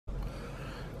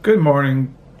Good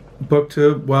morning,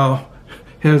 BookTube. Well,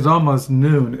 it is almost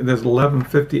noon. It is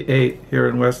 11:58 here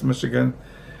in West Michigan.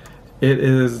 It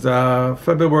is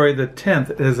February the 10th.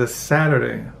 It is a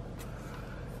Saturday.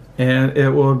 And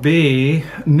it will be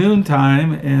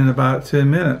noontime in about 2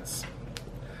 minutes.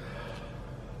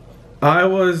 I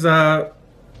was thought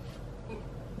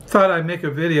I'd make a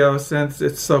video since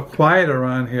it's so quiet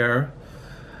around here.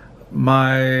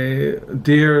 My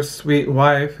dear sweet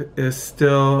wife is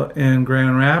still in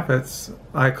Grand Rapids.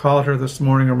 I called her this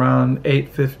morning around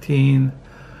 8:15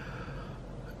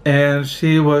 and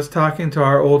she was talking to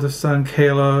our oldest son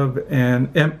Caleb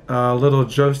and little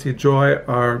Josie Joy,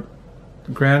 our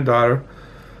granddaughter,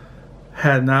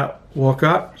 had not woke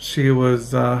up. She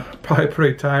was probably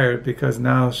pretty tired because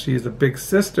now she's a big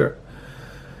sister.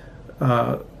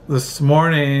 This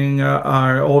morning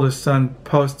our oldest son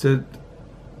posted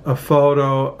a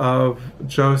photo of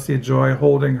Josie Joy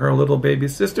holding her little baby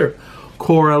sister,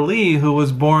 Cora Lee, who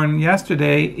was born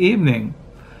yesterday evening.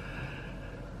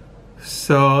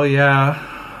 So yeah,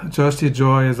 Josie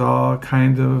Joy is all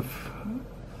kind of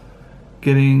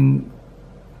getting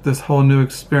this whole new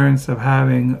experience of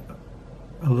having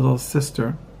a little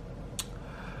sister,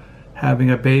 having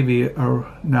a baby. Or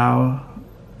now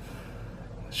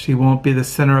she won't be the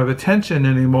center of attention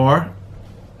anymore,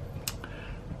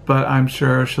 but I'm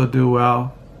sure she'll do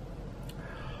well.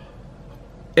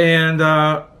 And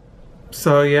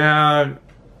so yeah,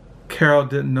 Carol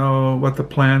didn't know what the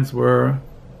plans were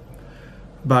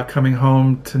about coming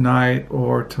home tonight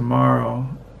or tomorrow.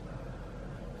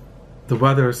 The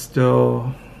weather is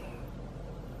still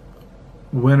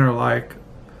winter-like,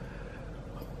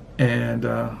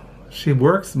 and she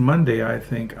works Monday, I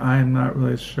think. I'm not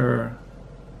really sure.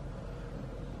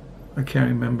 I can't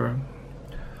remember.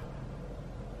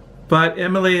 But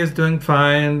Emily is doing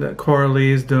fine, Cora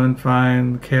Lee is doing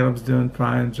fine, Caleb's doing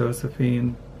fine,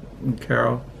 Josephine and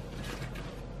Carol.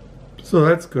 So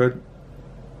that's good.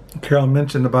 Carol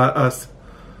mentioned about us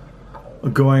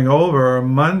going over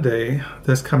Monday,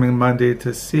 this coming Monday,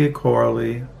 to see Cora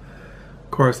Lee.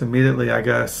 Of course, immediately I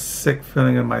got a sick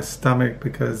feeling in my stomach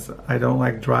because I don't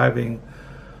like driving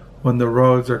when the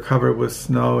roads are covered with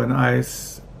snow and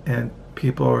ice and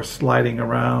people are sliding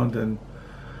around, and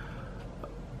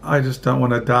I just don't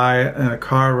want to die in a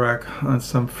car wreck on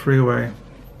some freeway.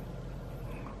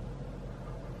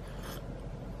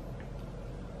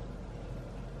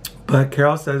 But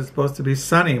Carol says it's supposed to be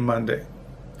sunny Monday.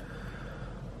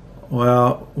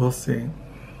 Well, we'll see.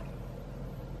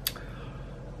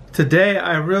 Today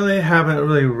I really haven't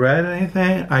read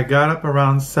anything. I got up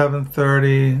around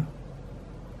 7:30,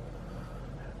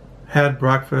 had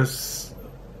breakfast.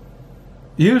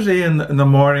 Usually in the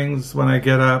mornings when I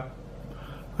get up,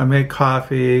 I make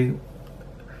coffee,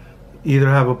 either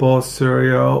have a bowl of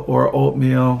cereal or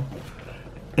oatmeal,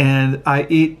 and I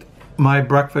eat my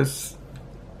breakfast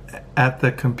at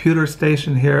the computer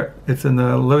station here. It's in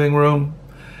the living room,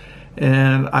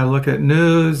 and I look at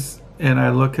news, and I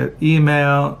look at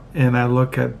email, and I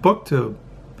look at BookTube.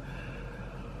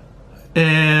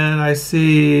 And I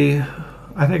see,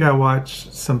 I think I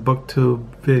watched some BookTube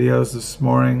videos this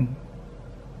morning.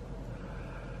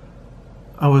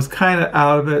 I was kind of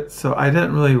out of it, so I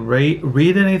didn't really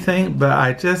read anything, but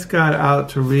I just got out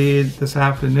to read this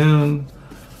afternoon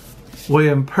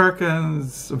William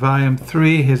Perkins, Volume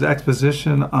 3, his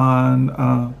exposition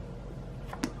on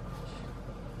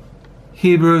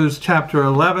Hebrews chapter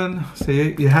 11. So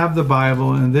you have the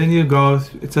Bible, and then you go,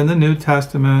 it's in the New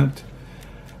Testament.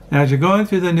 And as you're going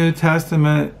through the New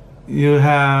Testament, you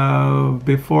have,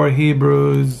 before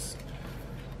Hebrews,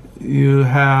 you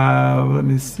have, let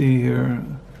me see here,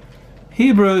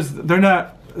 Hebrews,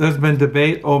 there's been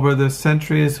debate over the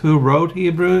centuries who wrote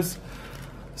Hebrews.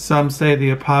 Some say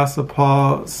the Apostle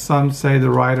Paul, some say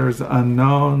the writer is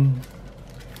unknown.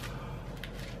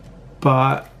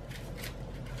 But,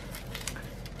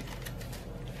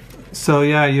 so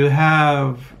yeah, you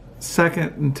have First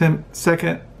and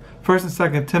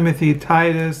Second Timothy,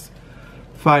 Titus,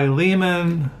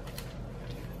 Philemon,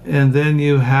 and then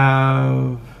you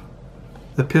have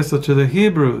the Epistle to the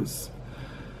Hebrews.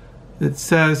 It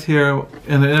says here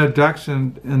in the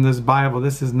introduction in this Bible,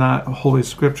 this is not Holy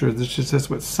Scripture, this is just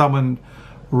what someone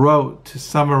wrote to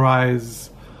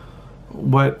summarize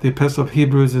what the Epistle of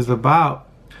Hebrews is about.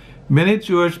 Many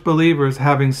Jewish believers,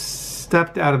 having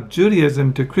stepped out of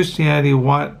Judaism to Christianity,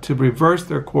 want to reverse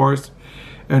their course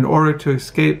in order to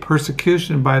escape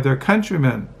persecution by their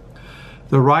countrymen.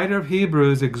 The writer of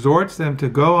Hebrews exhorts them to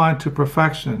go on to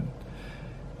perfection.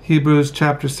 Hebrews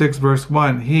chapter 6 verse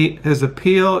 1. His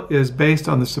appeal is based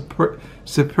on the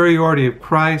superiority of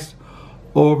Christ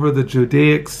over the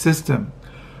Judaic system.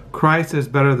 Christ is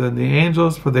better than the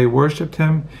angels, for they worshipped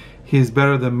him. He is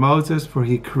better than Moses, for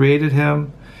he created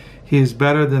him. He is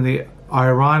better than the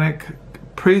Aaronic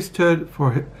priesthood,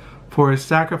 for his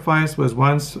sacrifice was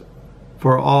once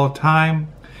for all time.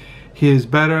 He is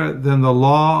better than the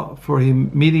law, for he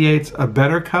mediates a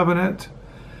better covenant.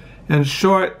 In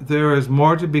short, there is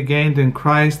more to be gained in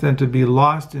Christ than to be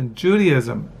lost in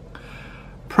Judaism.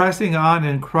 Pressing on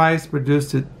in Christ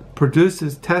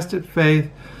produces tested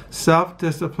faith,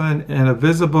 self-discipline, and a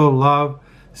visible love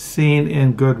seen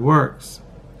in good works.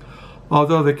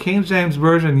 Although the King James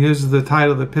Version uses the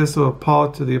title the Epistle of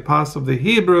Paul to the Apostle of the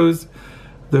Hebrews,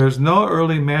 there is no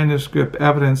early manuscript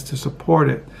evidence to support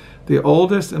it. The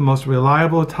oldest and most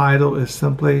reliable title is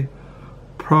simply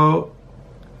Pro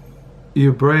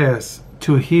Hebreus,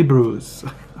 to Hebrews.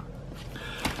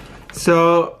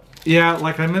 So, yeah,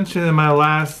 like I mentioned in my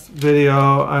last video,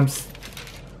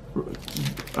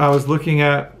 I was looking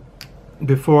at,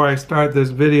 before I start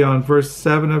this video, in verse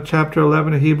 7 of chapter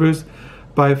 11 of Hebrews.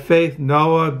 By faith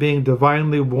Noah, being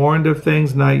divinely warned of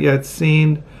things not yet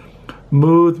seen,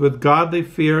 moved with godly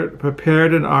fear,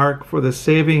 prepared an ark for the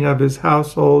saving of his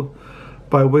household,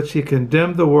 by which he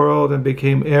condemned the world and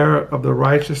became heir of the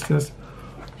righteousness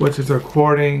which is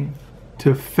according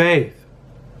to faith.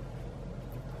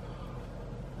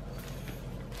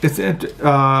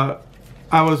 I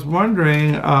was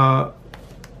wondering,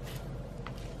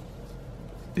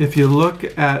 if you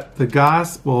look at the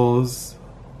Gospels,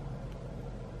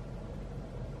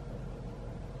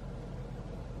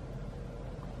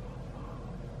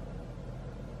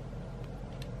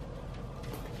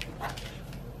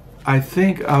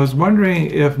 I was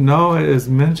wondering if Noah is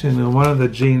mentioned in one of the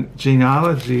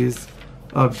genealogies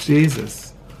of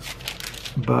Jesus.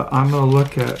 But I'm going to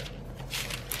look at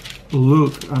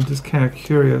Luke. I'm just kind of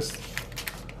curious.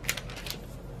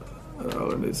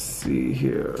 Let me see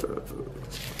here.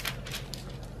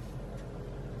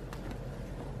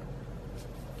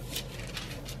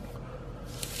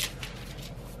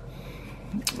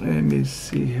 Let me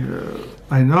see here.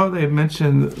 I know they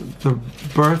mentioned the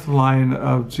birth line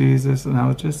of Jesus, and I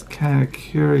was just kind of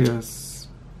curious.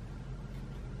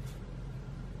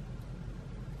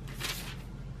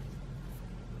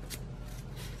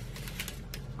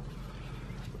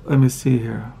 Let me see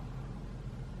here.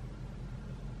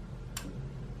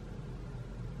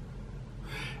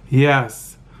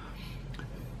 Yes.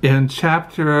 In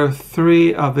chapter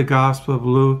 3 of the Gospel of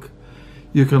Luke,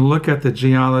 you can look at the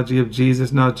genealogy of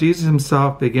Jesus. Now, Jesus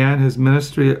himself began his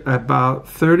ministry about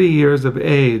 30 years of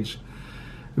age,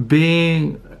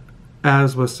 being,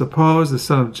 as was supposed, the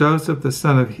son of Joseph, the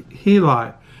son of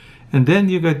Heli. And then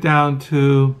you get down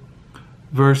to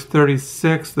verse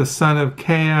 36, the son of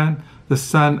Cain, the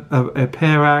son of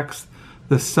Eperax,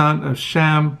 the son of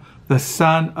Shem, the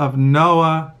son of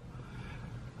Noah,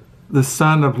 the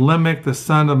son of Lamech, the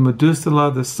son of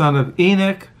Methuselah, the son of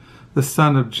Enoch, the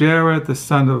son of Jared, the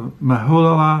son of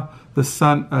Mahalalel, the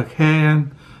son of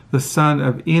Cain, the son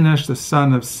of Enosh, the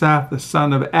son of Seth, the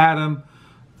son of Adam,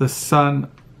 the son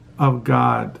of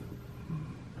God.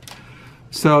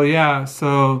 So yeah,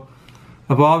 so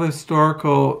of all the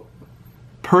historical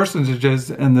personages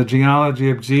in the genealogy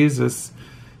of Jesus,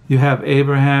 you have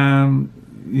Abraham,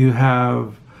 you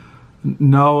have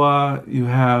Noah, you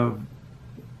have,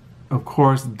 of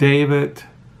course, David,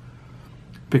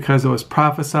 because it was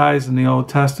prophesied in the Old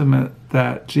Testament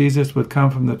that Jesus would come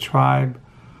from the tribe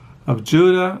of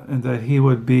Judah and that he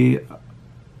would be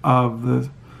of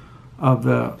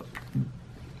the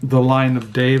line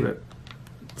of David.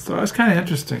 So it's kind of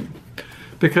interesting,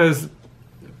 because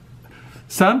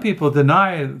some people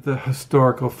deny the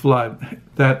historical flood,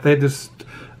 that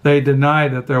they deny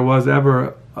that there was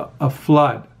ever a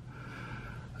flood,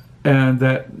 and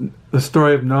that the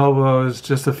story of Noah is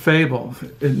just a fable.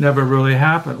 It never really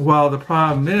happened. Well, the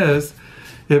problem is,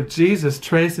 if Jesus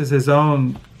traces his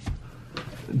own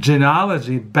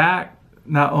genealogy back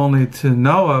not only to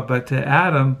Noah but to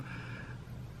Adam,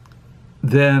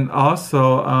 then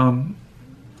also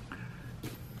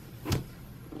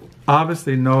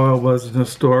obviously Noah was an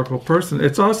historical person.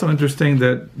 It's also interesting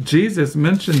that Jesus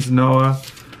mentions Noah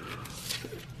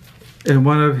in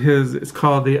one of his, it's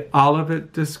called the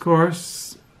Olivet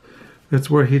Discourse. It's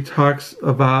where he talks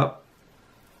about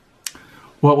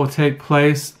what will take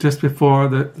place just before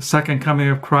the second coming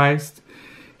of Christ.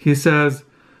 He says,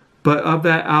 but of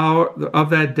that hour,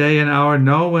 of that day and hour,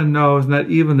 no one knows, not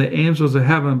even the angels of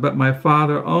heaven, but my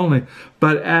Father only.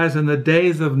 But as in the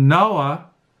days of Noah,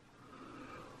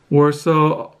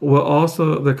 so will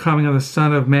also the coming of the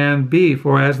Son of Man be.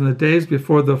 For as in the days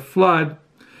before the flood,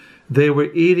 they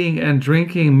were eating and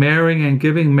drinking, marrying and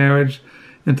giving marriage,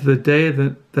 into the day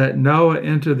that Noah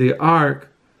entered the ark,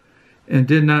 and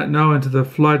did not know until the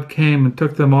flood came and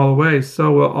took them all away,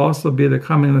 so will also be the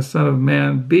coming of the Son of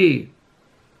Man be.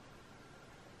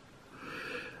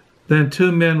 Then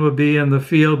 2 men will be in the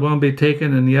field, one will be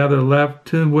taken and the other left.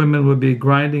 2 women will be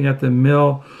grinding at the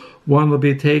mill, one will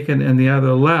be taken and the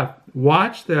other left.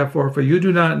 Watch therefore, for you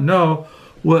do not know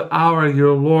what hour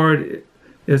your Lord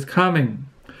is coming.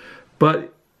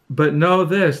 But know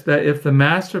this, that if the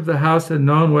master of the house had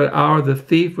known what hour the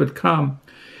thief would come,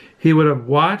 he would have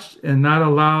watched and not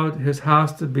allowed his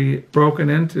house to be broken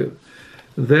into.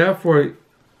 Therefore,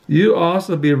 you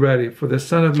also be ready, for the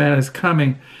Son of Man is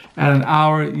coming at an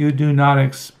hour you do not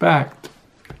expect.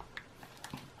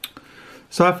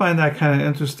 So I find that kind of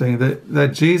interesting,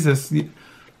 that Jesus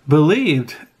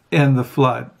believed in the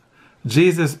flood.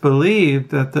 Jesus believed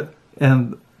that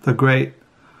in the great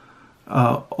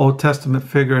Old Testament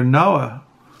figure Noah,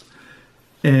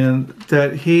 and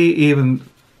that he even,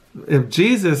 if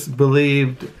Jesus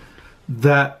believed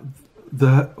that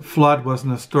the flood was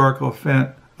an historical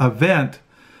event,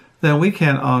 then we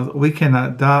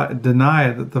cannot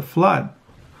deny that the flood.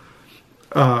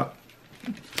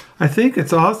 I think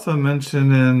it's also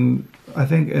mentioned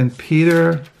in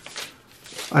Peter.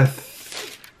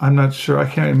 I'm not sure. I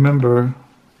can't remember.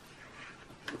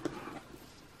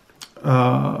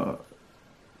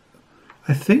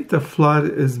 I think the flood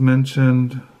is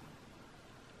mentioned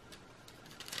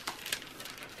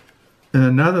in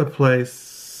another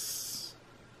place,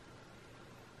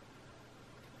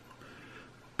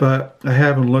 but I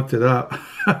haven't looked it up.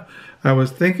 I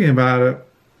was thinking about it.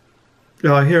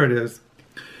 Oh, here it is.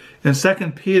 In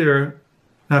 2 Peter,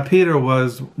 now Peter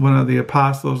was one of the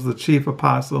apostles, the chief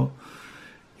apostle.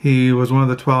 He was one of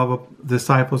the 12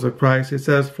 disciples of Christ. It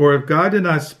says, "For if God did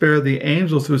not spare the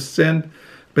angels who sinned,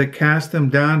 but cast them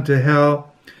down to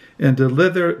hell and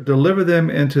deliver them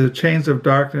into the chains of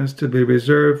darkness to be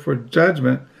reserved for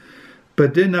judgment,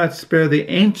 but did not spare the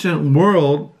ancient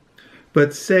world,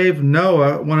 but saved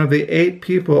Noah, one of the 8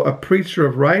 people, a preacher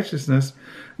of righteousness,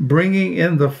 bringing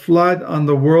in the flood on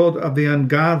the world of the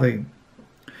ungodly,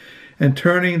 and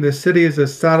turning the cities of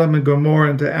Sodom and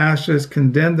Gomorrah into ashes,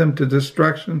 condemned them to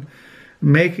destruction,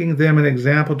 making them an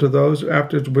example to those who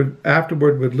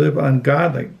afterward would live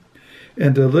ungodly,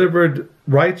 and delivered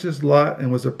righteous Lot,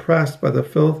 and was oppressed by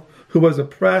the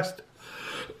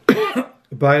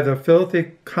by the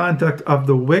filthy conduct of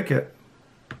the wicked."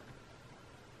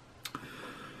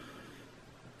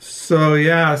 So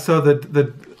yeah, so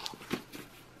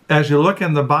as you look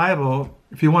in the Bible,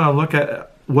 if you want to look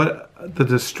at what the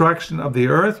destruction of the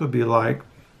earth would be like,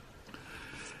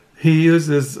 he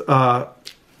uses the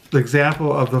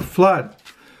example of the flood,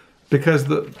 because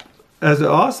as it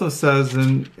also says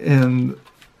in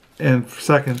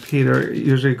 2 Peter,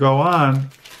 usually go on,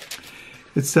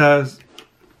 it says,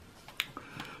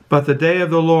 "But the day of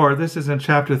the Lord," this is in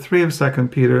chapter 3 of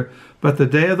 2 Peter, "but the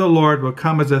day of the Lord will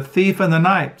come as a thief in the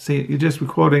night." See, you're just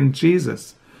quoting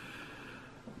Jesus.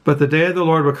 "But the day of the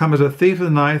Lord will come as a thief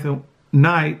in the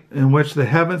night, in which the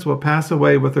heavens will pass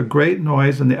away with a great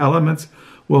noise, and the elements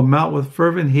will melt with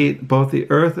fervent heat. Both the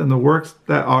earth and the works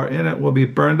that are in it will be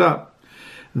burned up.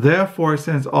 Therefore,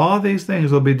 since all these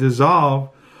things will be dissolved,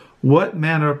 what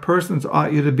manner of persons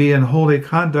ought you to be in holy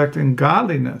conduct and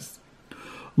godliness,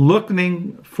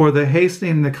 looking for the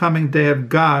hastening the coming day of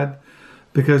God,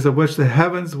 because of which the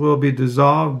heavens will be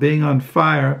dissolved, being on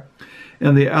fire,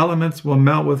 and the elements will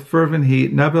melt with fervent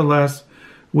heat. Nevertheless,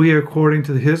 we, according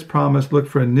to his promise, look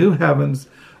for new heavens,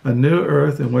 a new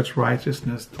earth in which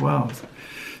righteousness dwells."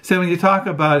 So when you talk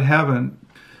about heaven,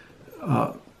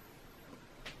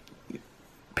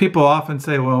 people often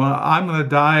say, well, I'm going to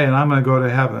die and I'm going to go to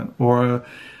heaven. Or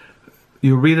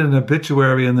you read an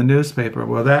obituary in the newspaper,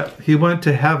 well, that he went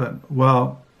to heaven.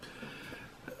 Well,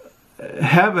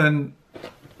 heaven,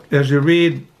 as you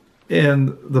read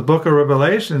in the book of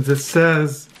Revelations, it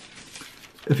says,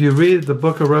 if you read the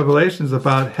book of Revelations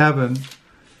about heaven,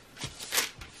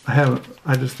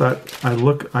 I just thought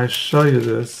I show you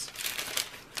this.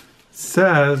 It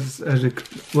says, as you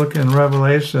look in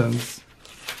Revelations,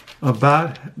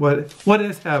 about what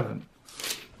is heaven.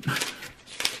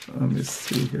 Let me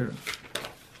see here.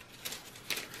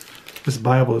 This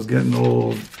Bible is getting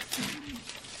old.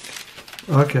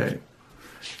 Okay.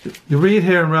 You read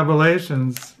here in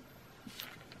Revelations,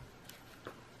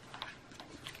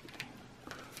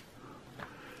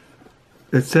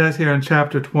 it says here in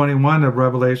chapter 21 of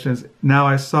Revelations, "Now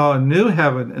I saw a new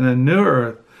heaven and a new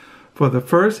earth, for the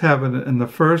first heaven and the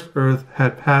first earth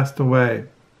had passed away.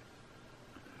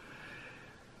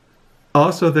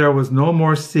 Also there was no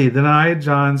more sea. Then I,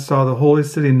 John, saw the holy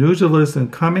city, New Jerusalem,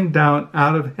 coming down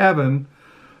out of heaven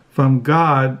from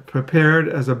God, prepared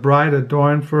as a bride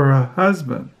adorned for her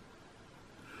husband.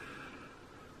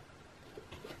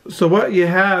 So what you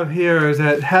have here is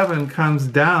that heaven comes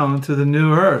down to the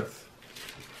new earth.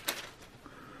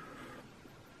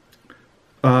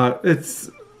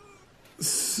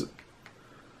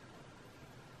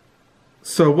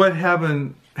 So what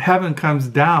heaven comes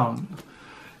down,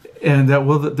 and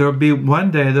there'll be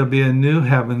one day there'll be a new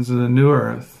heavens and a new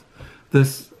earth.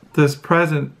 This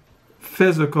present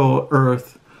physical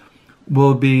earth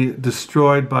will be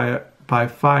destroyed by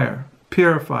fire,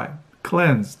 purified,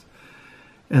 cleansed,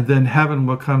 and then heaven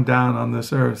will come down on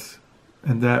this earth,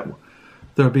 and that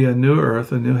there'll be a new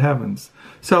earth and new heavens.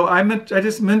 So I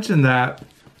just mentioned that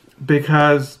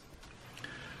because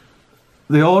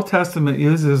the Old Testament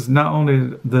uses not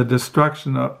only the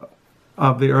destruction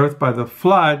of the earth by the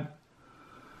flood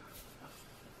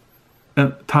in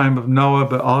the time of Noah,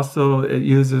 but also it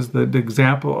uses the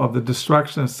example of the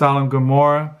destruction of Sodom and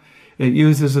Gomorrah. It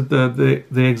uses the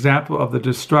example of the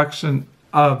destruction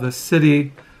of the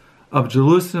city of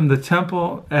Jerusalem, the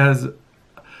temple, as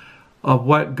of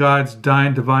what God's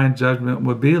divine judgment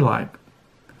would be like.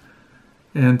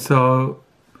 And so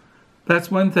that's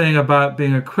one thing about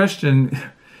being a Christian.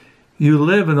 You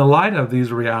live in the light of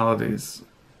these realities.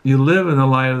 You live in the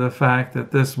light of the fact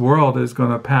that this world is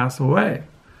going to pass away,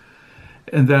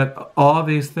 and that all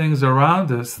these things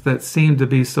around us that seem to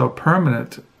be so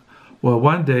permanent will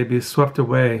one day be swept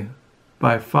away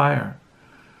by fire,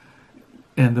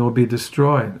 and they will be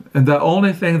destroyed. And the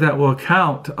only thing that will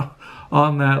count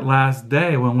on that last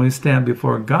day when we stand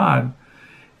before God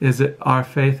is our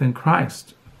faith in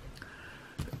Christ,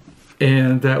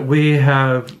 and that we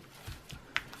have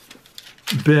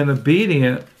been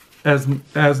obedient as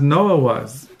Noah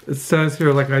was. It says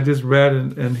here, like I just read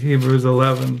in Hebrews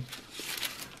 11,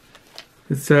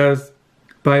 it says,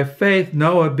 by faith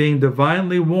Noah being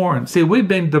divinely warned. See, we've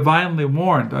been divinely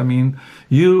warned. I mean,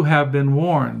 you have been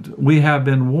warned. We have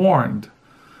been warned.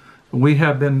 We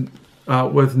have been,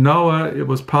 with Noah, it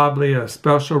was probably a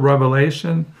special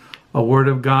revelation, a word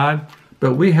of God,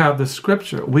 but we have the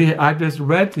scripture. I just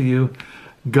read to you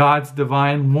God's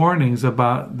divine warnings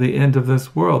about the end of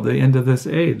this world, the end of this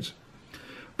age.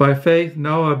 By faith,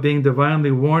 Noah, being divinely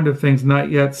warned of things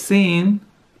not yet seen,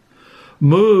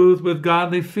 moved with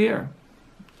godly fear,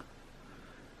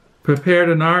 prepared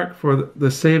an ark for the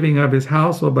saving of his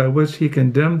household, by which he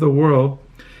condemned the world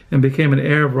and became an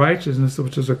heir of righteousness,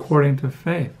 which is according to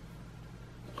faith.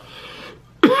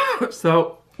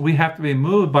 So we have to be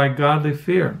moved by godly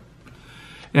fear.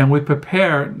 And we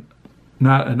prepare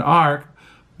not an ark,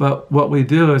 but what we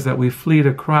do is that we flee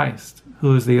to Christ,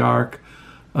 who is the ark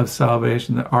of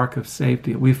salvation, the ark of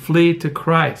safety. We flee to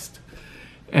Christ,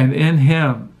 and in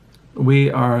him we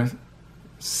are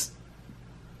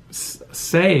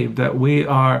saved, that we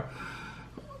are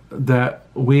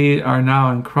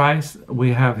now in Christ.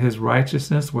 We have his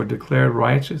righteousness. We're declared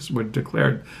righteous. We're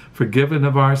declared forgiven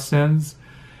of our sins,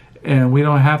 and we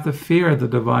don't have to fear the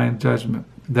divine judgment,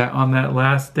 that on that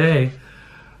last day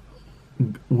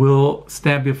we'll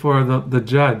stand before the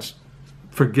judge,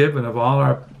 forgiven of all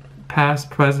our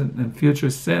past, present, and future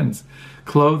sins,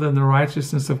 clothed in the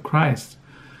righteousness of Christ,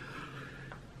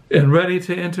 and ready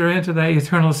to enter into that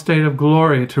eternal state of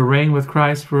glory, to reign with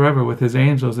Christ forever with his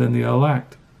angels and the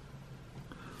elect.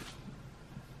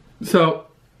 So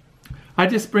I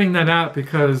just bring that out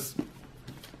because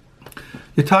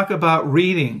you talk about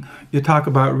reading. You talk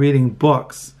about reading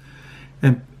books.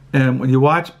 And when you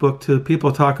watch BookTube,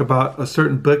 people talk about a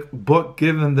certain book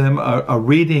giving them a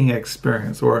reading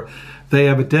experience, or they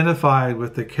have identified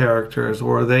with the characters,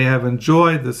 or they have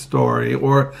enjoyed the story,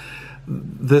 or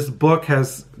this book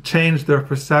has changed their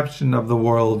perception of the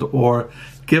world, or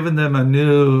given them a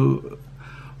new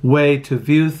way to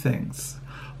view things.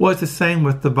 Well, it's the same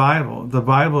with the Bible. The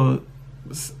Bible,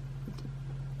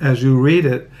 as you read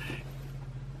it,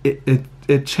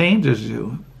 it changes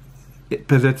you,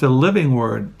 because it's a living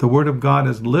word. The Word of God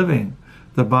is living.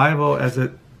 The Bible, as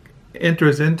it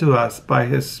enters into us by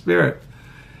his Spirit,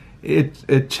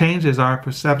 it changes our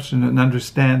perception and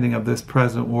understanding of this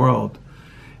present world,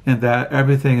 and that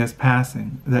everything is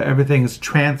passing, that everything is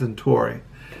transitory,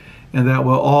 and that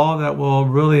all that will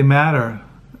really matter,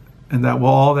 and that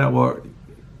all that will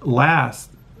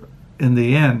last in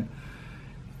the end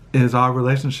is our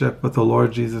relationship with the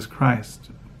Lord Jesus Christ.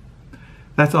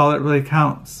 That's all that really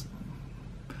counts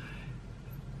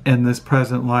in this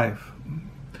present life.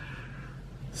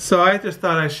 So I just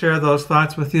thought I'd share those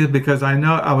thoughts with you, because I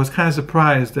know I was kind of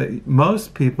surprised that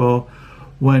most people,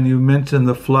 when you mention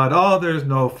the flood, oh, there's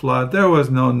no flood, there was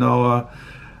no Noah,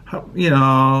 you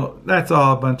know, that's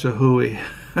all a bunch of hooey.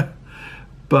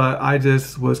 But I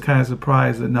just was kind of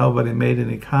surprised that nobody made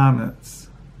any comments,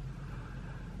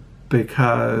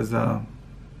 because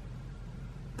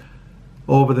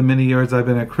over the many years I've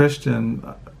been a Christian,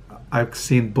 I've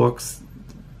seen books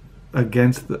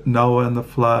against Noah and the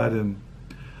flood, and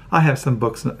I have some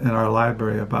books in our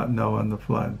library about Noah and the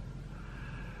flood.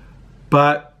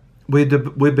 But we've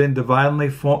been divinely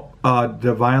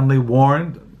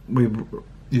warned.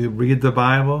 You read the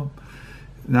Bible.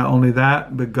 Not only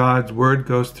that, but God's word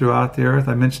goes throughout the earth.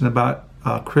 I mentioned about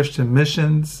Christian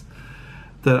missions,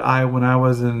 that when I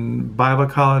was in Bible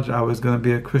college, I was going to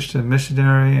be a Christian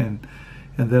missionary, and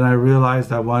then I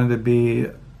realized I wanted to be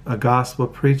a gospel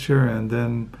preacher, and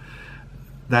then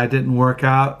that didn't work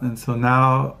out, and so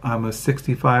now I'm a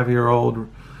 65-year-old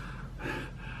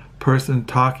person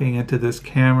talking into this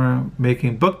camera,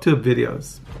 making booktube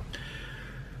videos.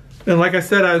 And like I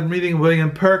said, I'm reading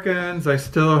William Perkins. I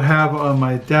still have on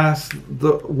my desk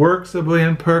the works of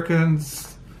William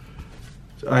Perkins.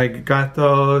 I got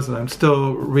those, and I'm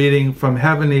still reading From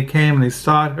Heaven He Came and He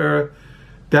Sought Her,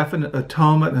 Definite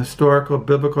Atonement, Historical,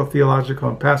 Biblical, Theological,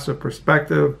 and Pastoral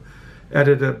Perspective,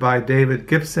 edited by David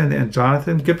Gibson and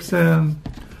Jonathan Gibson.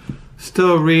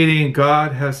 Still reading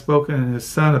God Has Spoken in His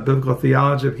Son, A Biblical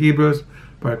Theology of Hebrews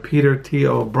by Peter T.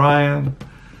 O'Brien.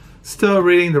 Still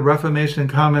reading the Reformation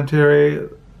Commentary,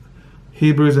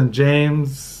 Hebrews and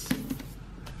James.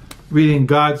 Reading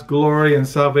God's Glory and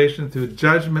Salvation Through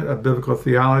Judgment of Biblical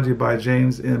Theology by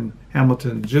James M.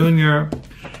 Hamilton Jr.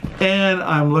 And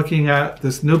I'm looking at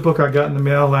this new book I got in the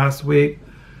mail last week.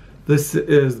 This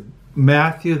is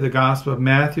Matthew, the Gospel of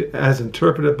Matthew, as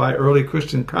interpreted by early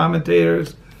Christian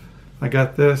commentators. I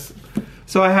got this.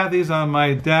 So I have these on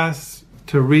my desk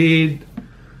to read.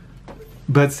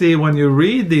 But see, when you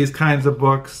read these kinds of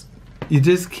books, you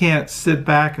just can't sit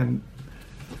back and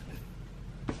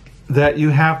there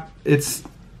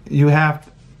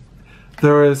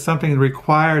is something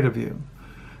required of you,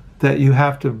 that you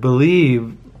have to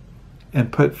believe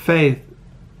and put faith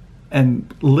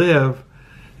and live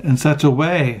in such a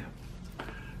way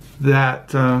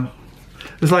that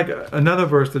it's like another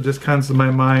verse that just comes to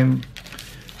my mind.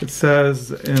 It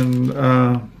says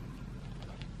in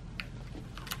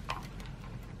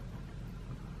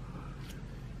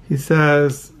he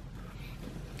says,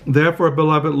 therefore,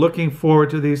 beloved, looking forward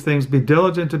to these things, be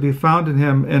diligent to be found in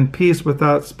him in peace,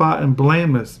 without spot and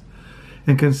blameless,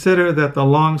 and consider that the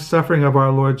long suffering of our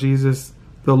Lord Jesus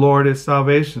the Lord is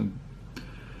salvation.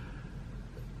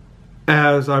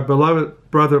 As our beloved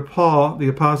brother Paul, the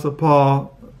Apostle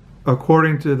Paul,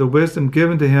 according to the wisdom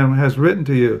given to him, has written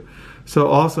to you, so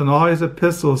also in all his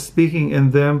epistles, speaking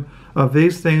in them of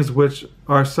these things, which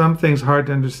are some things hard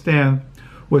to understand,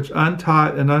 which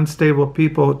untaught and unstable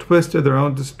people twist to their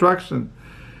own destruction,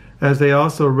 as they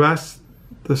also wrest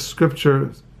the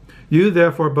scriptures. You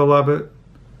therefore, beloved,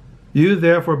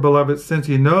 since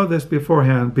you know this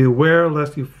beforehand, beware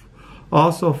lest you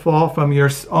also fall from your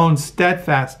own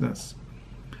steadfastness,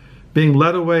 being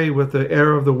led away with the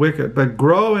error of the wicked, but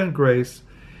grow in grace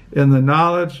in the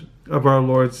knowledge of our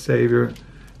Lord Savior.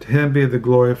 To him be the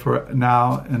glory for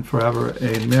now and forever.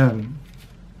 Amen.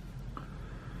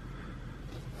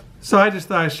 So I just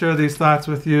thought I'd share these thoughts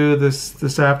with you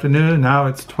this afternoon. Now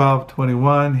it's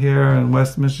 12:21 here in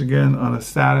West Michigan on a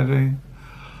Saturday.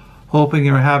 Hoping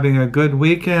you're having a good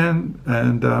weekend,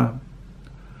 and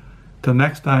till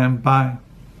next time, bye.